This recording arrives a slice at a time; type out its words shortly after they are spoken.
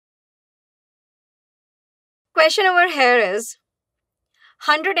question over here is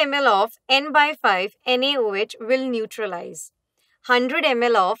 100 ml of N by 5 NaOH will neutralize. 100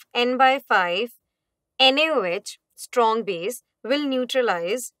 ml of N by 5 NaOH, strong base, will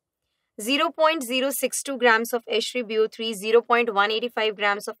neutralize 0.062 grams of H3BO3, 0.185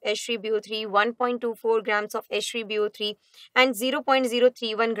 grams of H3BO3, 1.24 grams of H3BO3 and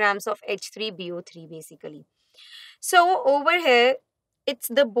 0.031 grams of H3BO3 basically. So over here, it's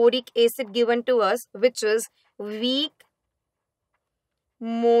the boric acid given to us, which is weak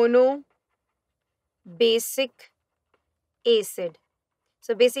monobasic acid.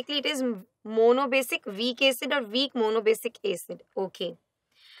 So basically it is monobasic weak acid or weak monobasic acid. Okay.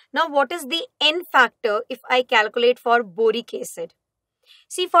 Now what is the N factor if I calculate for boric acid?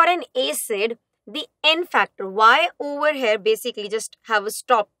 See, for an acid, the N factor, why over here, basically just have a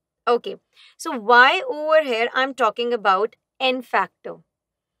stop. Okay. So why over here I'm talking about N factor?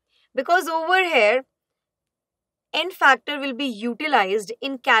 Because over here, N factor will be utilized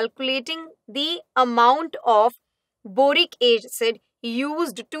in calculating the amount of boric acid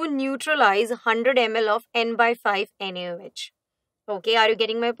used to neutralize 100 ml of N by 5 NaOH. Okay, are you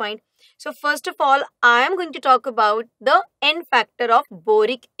getting my point? So first of all, I am going to talk about the N factor of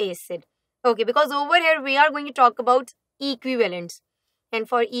boric acid. Okay, because over here we are going to talk about equivalents. And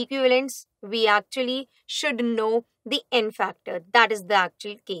for equivalents, we actually should know the N factor. That is the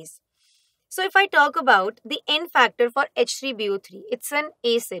actual case. So if I talk about the N factor for H3BO3, it's an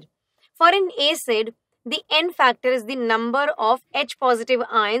acid. For an acid, the N factor is the number of H positive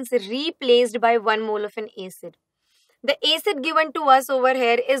ions replaced by 1 mole of an acid. The acid given to us over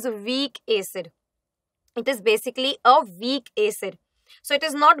here is weak acid. It is basically a weak acid. So it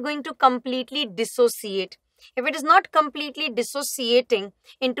is not going to completely dissociate. If it is not completely dissociating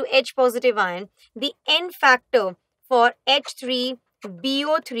into H positive ion, the N factor for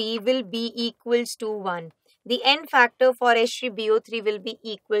H3BO3 will be equals to 1. The N factor for H3BO3 will be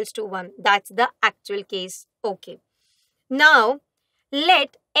equals to 1. That's the actual case. Okay. Now,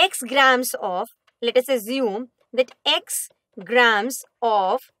 let X grams of, let us assume that X grams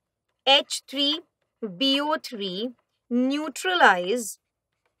of H3BO3 neutralize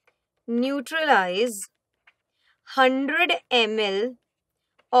 100 ml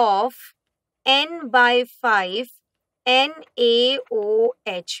of N by 5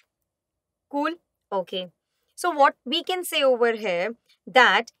 NaOH. Cool? Okay. So what we can say over here,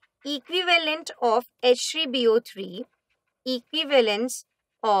 that equivalent of H3BO3 is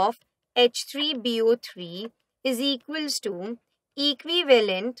equals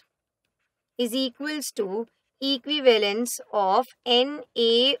to equivalence of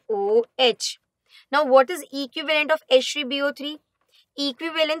NaOH. Now what is equivalent of H3BO3?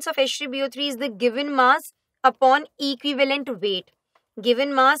 Equivalence of H3BO3 is the given mass upon equivalent weight.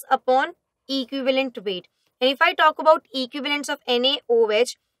 Given mass upon equivalent weight. And if I talk about equivalence of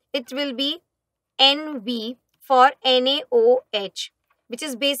NaOH, it will be NV for NaOH, which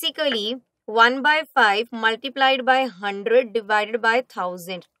is basically 1 by 5 multiplied by 100 divided by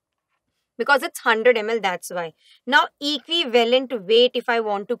 1000. Because it's 100 ml, that's why. Now equivalent weight if I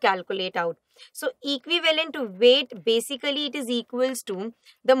want to calculate out. So equivalent weight, basically it is equals to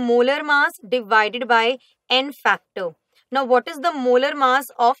the molar mass divided by N factor. Now what is the molar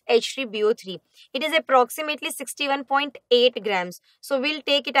mass of H3BO3? It is approximately 61.8 grams. So we'll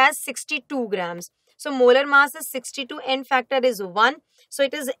take it as 62 grams. So molar mass is 62, N factor is 1. So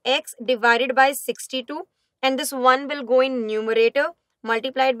it is X divided by 62 and this 1 will go in numerator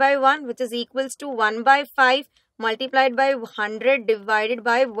multiplied by 1, which is equals to 1 by 5 multiplied by 100 divided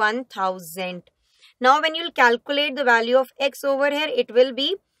by 1000. Now when you will calculate the value of X over here, it will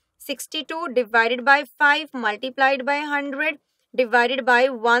be 62 divided by 5 multiplied by 100 divided by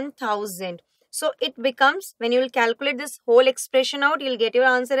 1000. So it becomes, when you will calculate this whole expression out, you will get your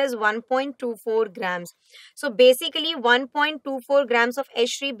answer as 1.24 grams. So basically 1.24 grams of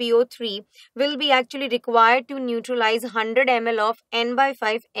H3BO3 will be actually required to neutralize 100 ml of N by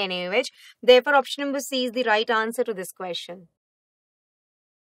 5 NaOH. Therefore option number C is the right answer to this question.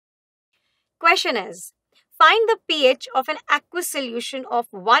 Question is, find the pH of an aqueous solution of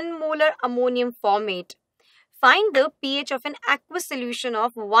 1 molar ammonium formate. Find the pH of an aqueous solution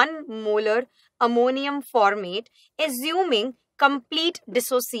of 1 molar ammonium formate assuming complete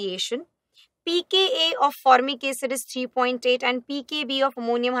dissociation. pKa of formic acid is 3.8 and pKb of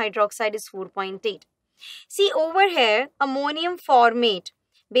ammonium hydroxide is 4.8. See over here, ammonium formate.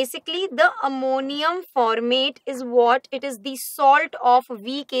 Basically, the ammonium formate is what? It is the salt of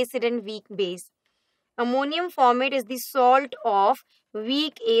weak acid and weak base. Ammonium formate is the salt of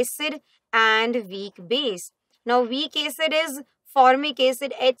weak acid and weak base. Now, weak acid is formic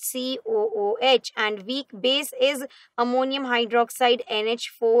acid HCOOH, and weak base is ammonium hydroxide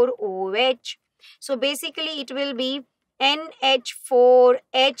NH4OH. So basically it will be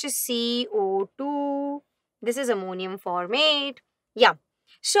NH4HCO2. This is ammonium formate. Yeah.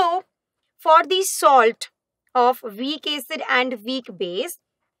 So for the salt of weak acid and weak base,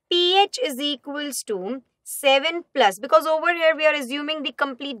 pH is equals to 7 plus, because over here we are assuming the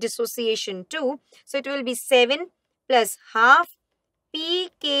complete dissociation too. So it will be 7 plus half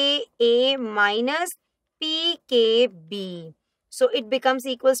pKa minus pKb. So it becomes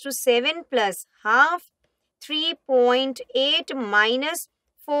equals to 7 plus half 3.8 minus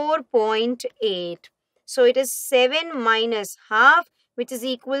 4.8. So it is 7 minus half, which is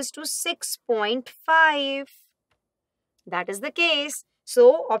equals to 6.5. That is the case.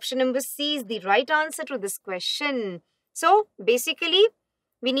 So option number C is the right answer to this question. So basically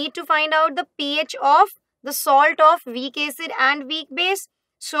we need to find out the pH of the salt of weak acid and weak base.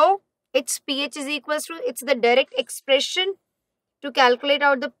 So its pH is equals to, it's the direct expression to calculate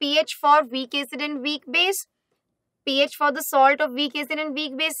out the pH for weak acid and weak base. pH for the salt of weak acid and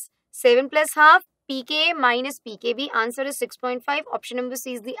weak base, 7 plus half pKa minus pKb. Answer is 6.5. Option number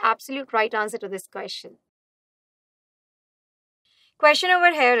C is the absolute right answer to this question. Question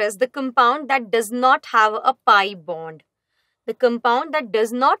over here is the compound that does not have a pi bond. The compound that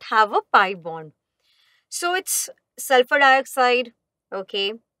does not have a pi bond. So it's sulfur dioxide,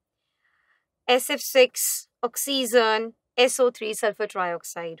 okay, SF6, oxygen, SO3, sulfur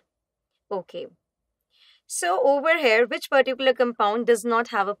trioxide. Okay. So over here, which particular compound does not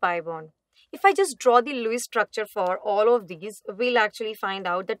have a pi bond? If I just draw the Lewis structure for all of these, we'll actually find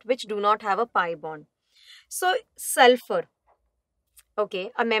out that which do not have a pi bond. So sulfur,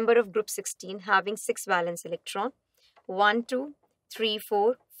 okay, a member of group 16 having 6 valence electron, 1, 2, 3,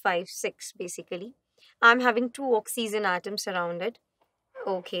 4, 5, 6 basically. I'm having 2 oxygen atoms around it.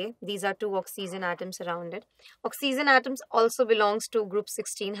 Okay, these are 2 oxygen atoms around it. Oxygen atoms also belongs to group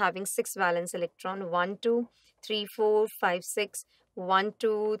 16 having 6 valence electron, 1, 2, 3, 4, 5, 6, 1,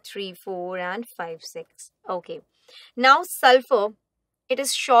 2, 3, 4 and 5, 6. Okay, now sulfur, it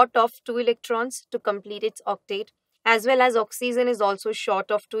is short of 2 electrons to complete its octet, as well as oxygen is also short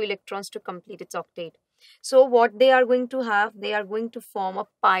of 2 electrons to complete its octet. So what they are going to have, they are going to form a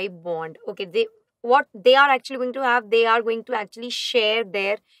pi bond. Okay, what they are actually going to have, they are going to actually share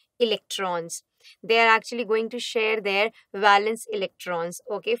their electrons. They are actually going to share their valence electrons,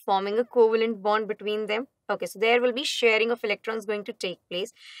 okay, forming a covalent bond between them. Okay, so there will be sharing of electrons going to take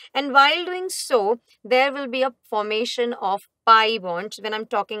place. And while doing so, there will be a formation of pi bonds when I'm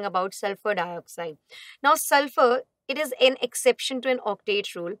talking about sulfur dioxide. Now, sulfur, it is an exception to an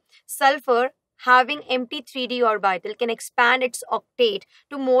octet rule. Sulfur having empty 3d orbital can expand its octet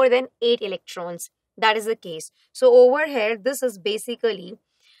to more than 8 electrons. That is the case. So over here, this is basically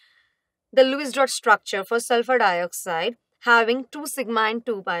the Lewis dot structure for sulfur dioxide having 2 sigma and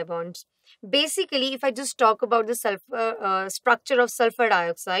 2 pi bonds. Basically, if I just talk about the sulfur structure of sulfur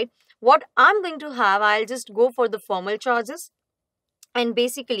dioxide, what I'm going to have, I'll just go for the formal charges. And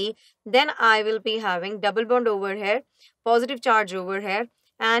basically, then I will be having double bond over here, positive charge over here,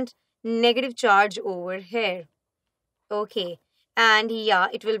 and negative charge over here. Okay, and yeah,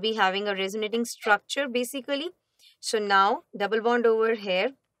 it will be having a resonating structure basically. So now double bond over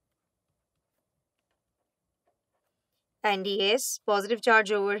here, and yes, positive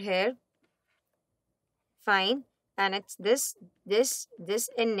charge over here. Fine, and it's this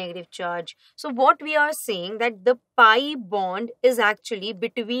and negative charge. So what we are saying that the pi bond is actually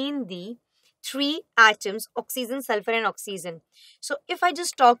between the 3 atoms, oxygen, sulfur and oxygen. So if I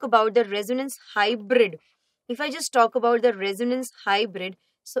just talk about the resonance hybrid,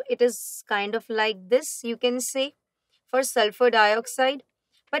 so it is kind of like this, you can say, for sulfur dioxide.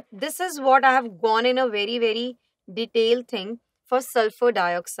 But this is what I have gone in a very, very detailed thing for sulfur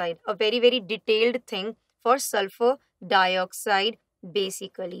dioxide, a very, very detailed thing for sulfur dioxide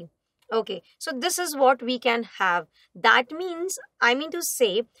basically. Okay, so this is what we can have. That means, I mean to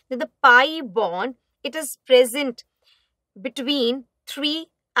say that the pi bond, it is present between 3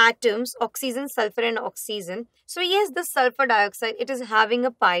 atoms, oxygen, sulfur and oxygen. So yes, the sulfur dioxide, it is having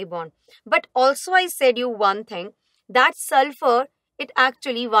a pi bond. But also I said you one thing, that sulfur, it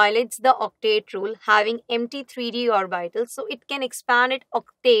actually violates the octet rule having empty 3d orbitals. So it can expand its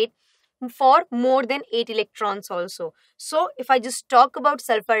octet for more than 8 electrons also. So if I just talk about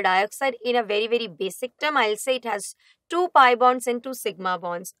sulfur dioxide in a very, very basic term, I'll say it has 2 pi bonds and 2 sigma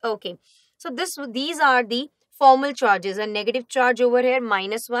bonds. Okay, so these are the formal charges, a negative charge over here,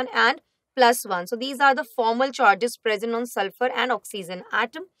 -1 and +1. So these are the formal charges present on sulfur and oxygen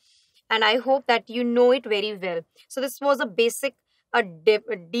atom, and I hope that you know it very well. So this was a basic a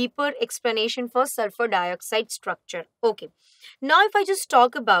deeper explanation for sulfur dioxide structure. Okay, now if I just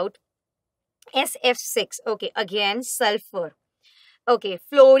talk about SF6, okay, again sulfur. Okay,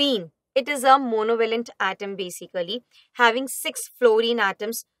 fluorine. It is a monovalent atom basically, having 6 fluorine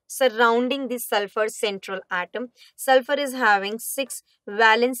atoms surrounding the sulfur central atom. Sulfur is having 6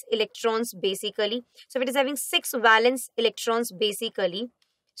 valence electrons basically. So if it is having 6 valence electrons basically,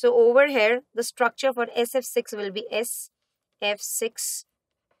 so over here the structure for SF6 will be SF6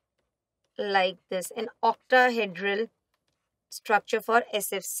 like this, an octahedral structure for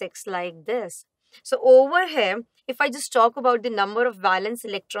SF6 like this. So over here, if I just talk about the number of valence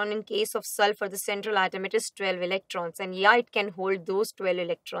electron in case of sulfur, the central atom, it is 12 electrons. And yeah, it can hold those 12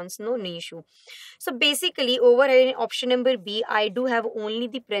 electrons, no issue. So basically over here in option number B, I do have only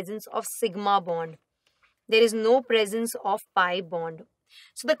the presence of sigma bond. There is no presence of pi bond.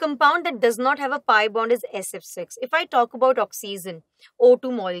 So the compound that does not have a pi bond is SF6. If I talk about oxygen,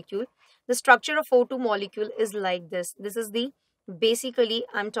 O2 molecule, the structure of O2 molecule is like this. This is the, basically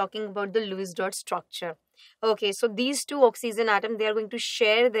I'm talking about the Lewis dot structure. Okay, so these two oxygen atoms, they are going to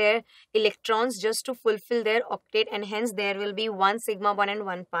share their electrons just to fulfill their octet, and hence there will be one sigma bond and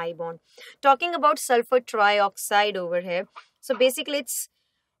one pi bond. Talking about sulfur trioxide over here, so basically it's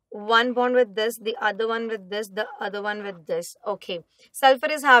one bond with this, the other one with this, the other one with this. Okay,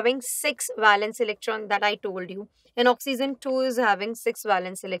 sulfur is having 6 valence electron that I told you, and oxygen 2 is having 6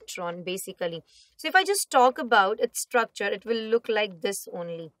 valence electron basically. So if I just talk about its structure, it will look like this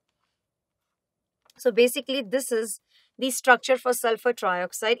only. So basically this is the structure for sulfur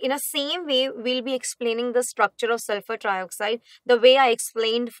trioxide. In a same way, we'll be explaining the structure of sulfur trioxide the way I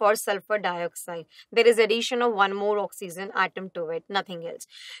explained for sulfur dioxide. There is addition of one more oxygen atom to it, nothing else.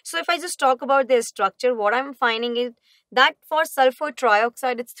 So if I just talk about their structure, what I'm finding is that for sulfur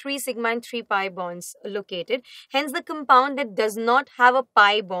trioxide, it's 3 sigma and 3 pi bonds located. Hence the compound that does not have a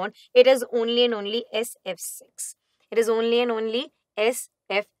pi bond, it is only and only SF6. It is only and only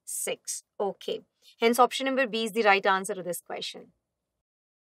SF6. Okay. Hence, option number B is the right answer to this question.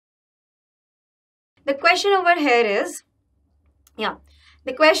 The question over here is,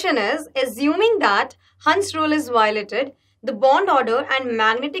 the question is, assuming that Hund's rule is violated, the bond order and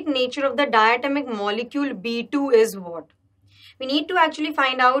magnetic nature of the diatomic molecule B2 is what? We need to actually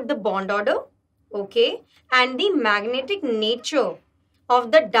find out the bond order, okay, and the magnetic nature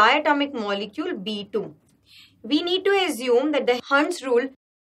of the diatomic molecule B2. We need to assume that the Hund's rule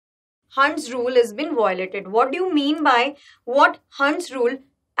has been violated. What do you mean by what Hund's rule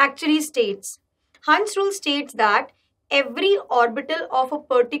actually states? Hund's rule states that every orbital of a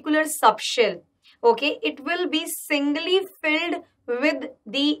particular subshell, okay, it will be singly filled with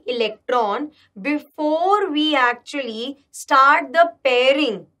the electron before we actually start the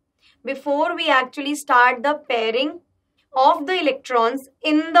pairing. Before we actually start the pairing of the electrons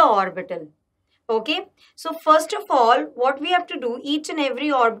in the orbital. Okay, so first of all, what we have to do, each and every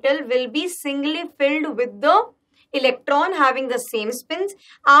orbital will be singly filled with the electron having the same spins.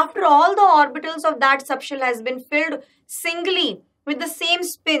 After all the orbitals of that subshell has been filled singly with the same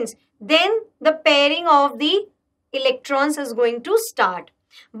spins, then the pairing of the electrons is going to start.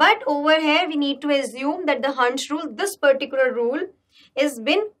 But over here, we need to assume that the Hund's rule, this particular rule, has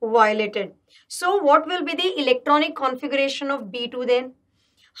been violated. So what will be the electronic configuration of B2 then?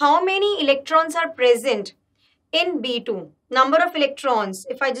 How many electrons are present in B2? Number of electrons,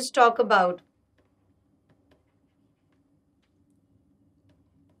 if I just talk about.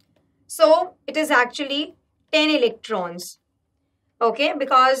 So it is actually 10 electrons. Okay,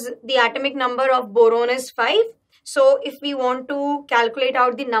 because the atomic number of boron is 5. So if we want to calculate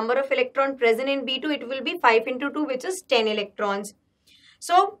out the number of electrons present in B2, it will be 5 into 2, which is 10 electrons.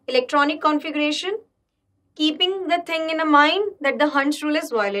 So electronic configuration, keeping the thing in a mind that the Hund's rule is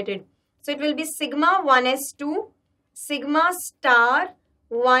violated. So it will be sigma 1s2, sigma star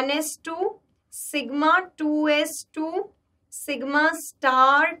 1s2, sigma 2s2, sigma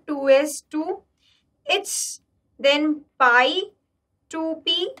star 2s2. It's then pi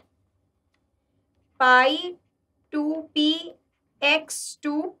 2p, pi 2p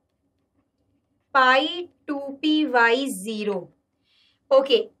x2, pi 2p y0.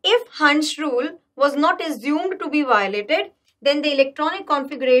 Okay, if Hund's rule was not assumed to be violated, then the electronic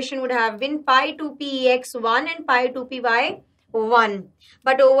configuration would have been pi 2p x1 and pi 2p y1.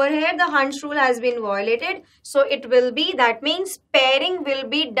 But over here the Hund's rule has been violated, so it will be, that means pairing will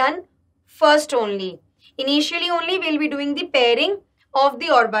be done first only. Initially only we will be doing the pairing of the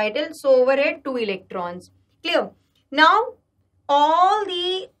orbital. So over here 2 electrons. Clear? Now all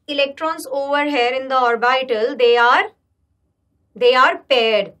the electrons over here in the orbital, they are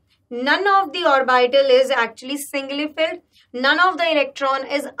paired. None of the orbital is actually singly filled. None of the electron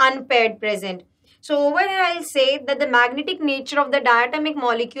is unpaired present. So over here I'll say that the magnetic nature of the diatomic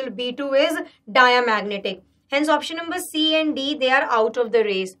molecule B2 is diamagnetic. Hence option number C and D, they are out of the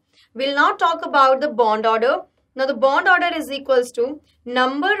race. We'll now talk about the bond order. Now the bond order is equals to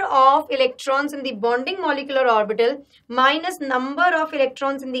number of electrons in the bonding molecular orbital minus number of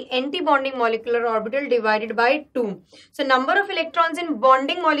electrons in the anti-bonding molecular orbital divided by 2. So number of electrons in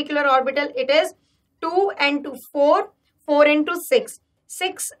bonding molecular orbital, it is 2 into 4, 4 into 6.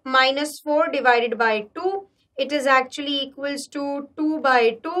 6 minus 4 divided by 2, it is actually equals to 2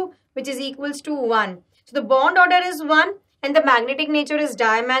 by 2, which is equals to 1. So the bond order is 1 and the magnetic nature is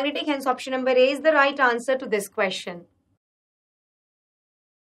diamagnetic. Hence option number A is the right answer to this question.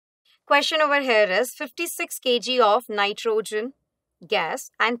 Question over here is 56 kg of nitrogen gas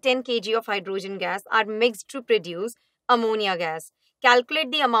and 10 kg of hydrogen gas are mixed to produce ammonia gas.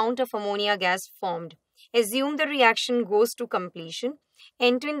 Calculate the amount of ammonia gas formed. Assume the reaction goes to completion.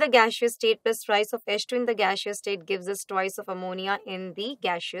 N2 in the gaseous state plus twice of H2 in the gaseous state gives us twice of ammonia in the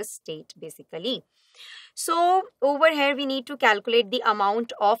gaseous state basically. So over here we need to calculate the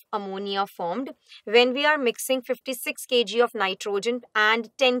amount of ammonia formed when we are mixing 56 kg of nitrogen and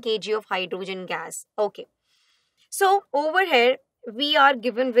 10 kg of hydrogen gas. Okay. So over here we are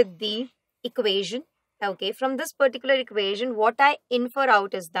given with the equation. Okay. From this particular equation, what I infer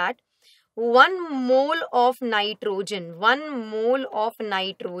out is that 1 mole of nitrogen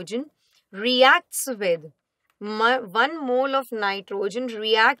reacts with 1 mole of nitrogen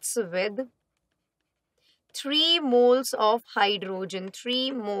reacts with 3 moles of hydrogen.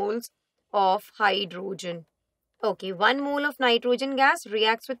 3 moles of hydrogen. Okay, 1 mole of nitrogen gas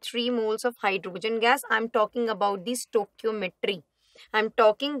reacts with 3 moles of hydrogen gas. I'm talking about the stoichiometry. I'm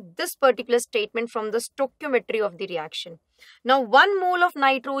talking this particular statement from the stoichiometry of the reaction. Now, 1 mole of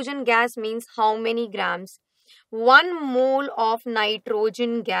nitrogen gas means how many grams? 1 mole of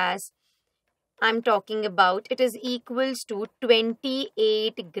nitrogen gas, I'm talking about, it is equals to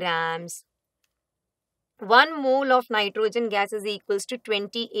 28 grams. 1 mole of nitrogen gas is equals to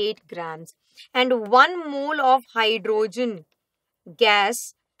 28 grams. And 1 mole of hydrogen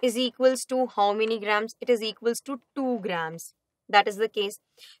gas is equals to how many grams? It is equals to 2 grams. That is the case.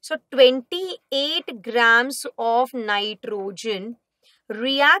 So 28 grams of nitrogen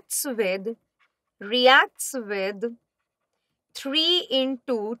reacts with 3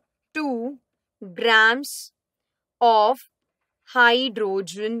 into 2 grams of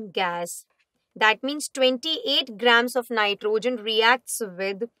hydrogen gas. That means 28 grams of nitrogen reacts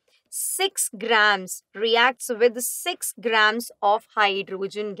with 6 grams of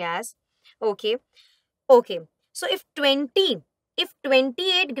hydrogen gas. Okay. So if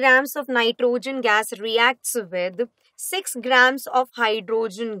 28 grams of nitrogen gas reacts with 6 grams of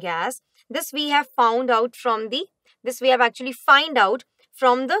hydrogen gas, this we have found out from the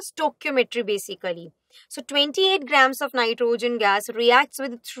stoichiometry basically. So 28 grams of nitrogen gas reacts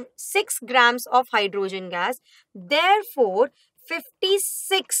with 6 grams of hydrogen gas. Therefore,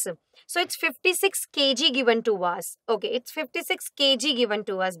 56. So it's 56 kg given to us. Okay, it's 56 kg given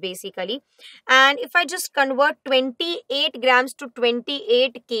to us basically. And if I just convert 28 grams to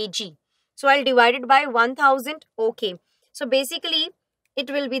 28 kg, so I'll divide it by 1000. Okay, so basically it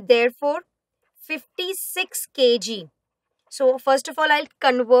will be therefore 56 kg. So first of all, I'll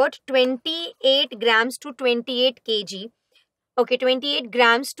convert 28 grams to 28 kg. Okay, 28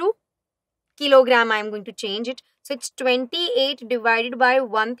 grams to kilogram, I'm going to change it. So it's 28 divided by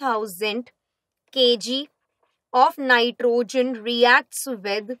 1000 kg of nitrogen reacts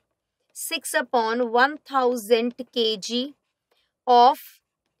with 6 upon 1000 kg of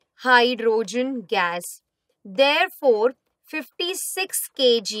hydrogen gas. Therefore, 56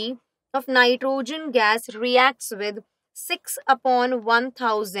 kg of nitrogen gas reacts with 6 upon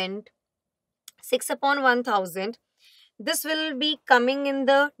 1000. This will be coming in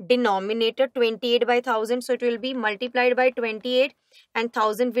the denominator 28 by 1000. So it will be multiplied by 28 and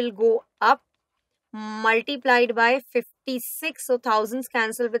 1000 will go up, multiplied by 56. So thousands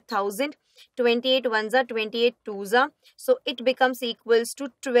cancel with 1000. 28 ones are 28 twos are. So it becomes equals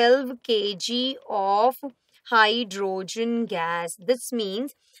to 12 kg of hydrogen gas. This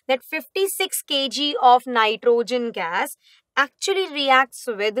means that 56 kg of nitrogen gas actually reacts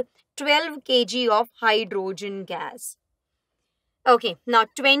with 12 kg of hydrogen gas. Okay, now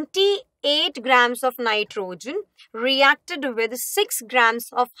 28 8 grams of nitrogen reacted with 6 grams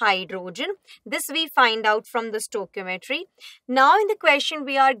of hydrogen. This we find out from the stoichiometry. Now in the question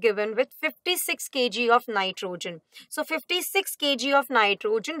we are given with 56 kg of nitrogen. So 56 kg of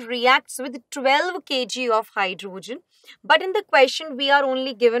nitrogen reacts with 12 kg of hydrogen. But in the question we are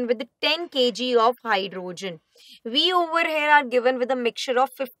only given with 10 kg of hydrogen. We over here are given with a mixture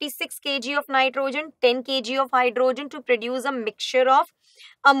of 56 kg of nitrogen, 10 kg of hydrogen to produce a mixture of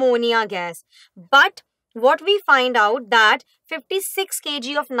ammonia gas. But what we find out that 56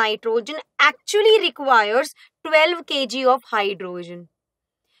 kg of nitrogen actually requires 12 kg of hydrogen.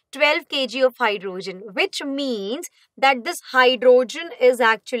 12 kg of hydrogen, which means that this hydrogen is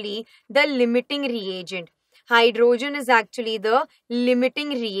actually the limiting reagent. Hydrogen is actually the limiting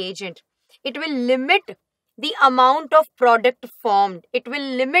reagent. It will limit the amount of product formed. It will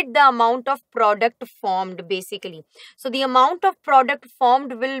limit the amount of product formed basically. So the amount of product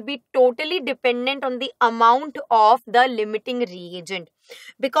formed will be totally dependent on the amount of the limiting reagent.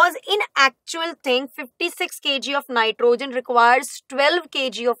 Because in actual thing, 56 kg of nitrogen requires 12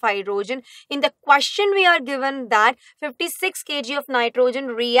 kg of hydrogen. In the question we are given that 56 kg of nitrogen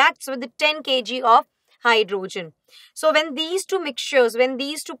reacts with 10 kg of hydrogen. So when these two mixtures, when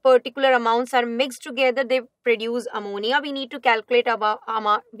these two particular amounts are mixed together, they produce ammonia. We need to calculate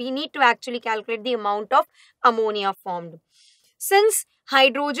actually calculate the amount of ammonia formed. Since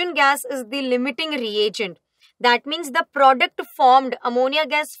hydrogen gas is the limiting reagent, that means the product formed, ammonia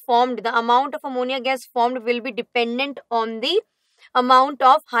gas formed, the amount of ammonia gas formed will be dependent on the amount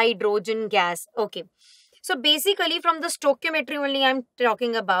of hydrogen gas. Okay. So basically from the stoichiometry only I am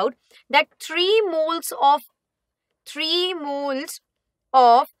talking about that 3 moles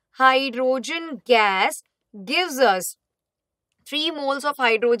of hydrogen gas gives us 3 moles of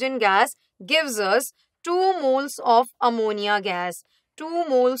hydrogen gas gives us 2 moles of ammonia gas. 2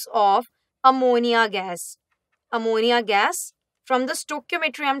 moles of ammonia gas. Ammonia gas from the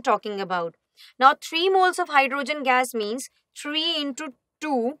stoichiometry I am talking about. Now 3 moles of hydrogen gas means 3 into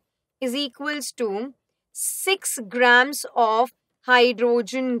 2 is equals to 6 grams of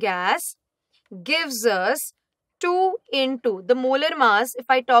hydrogen gas gives us 2 into the molar mass. If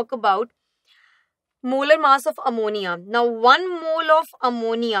I talk about molar mass of ammonia, now 1 mole of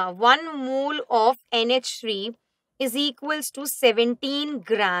ammonia, 1 mole of NH3 is equals to 17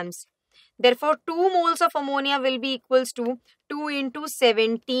 grams. Therefore, 2 moles of ammonia will be equals to 2 into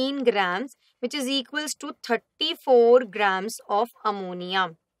 17 grams, which is equals to 34 grams of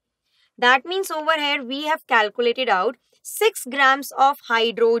ammonia. That means over here we have calculated out 6 grams of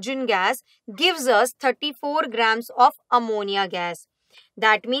hydrogen gas gives us 34 grams of ammonia gas.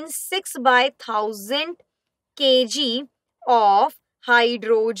 That means 6 by 1000 kg of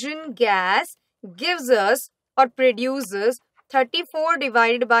hydrogen gas gives us or produces 34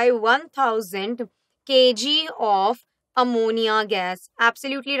 divided by 1000 kg of ammonia gas.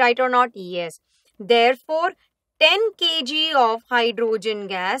 Absolutely right or not? Yes. Therefore, 10 kg of hydrogen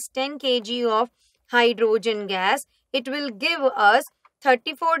gas, 10 kg of hydrogen gas, it will give us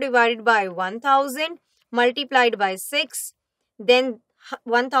 34 divided by 1000 multiplied by 6. Then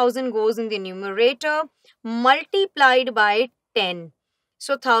 1000 goes in the numerator multiplied by 10.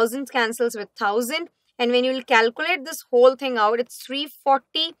 So 1000 cancels with 1000. And when you will calculate this whole thing out, it's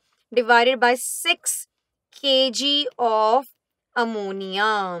 340 divided by 6 kg of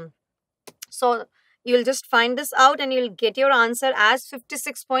ammonia. So you will just find this out and you will get your answer as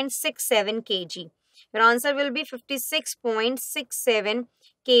 56.67 kg. Your answer will be 56.67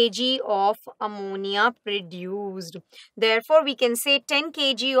 kg of ammonia produced. Therefore, we can say 10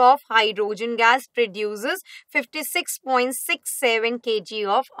 kg of hydrogen gas produces 56.67 kg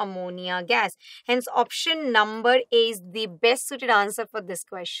of ammonia gas. Hence, option number A is the best suited answer for this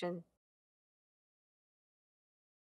question.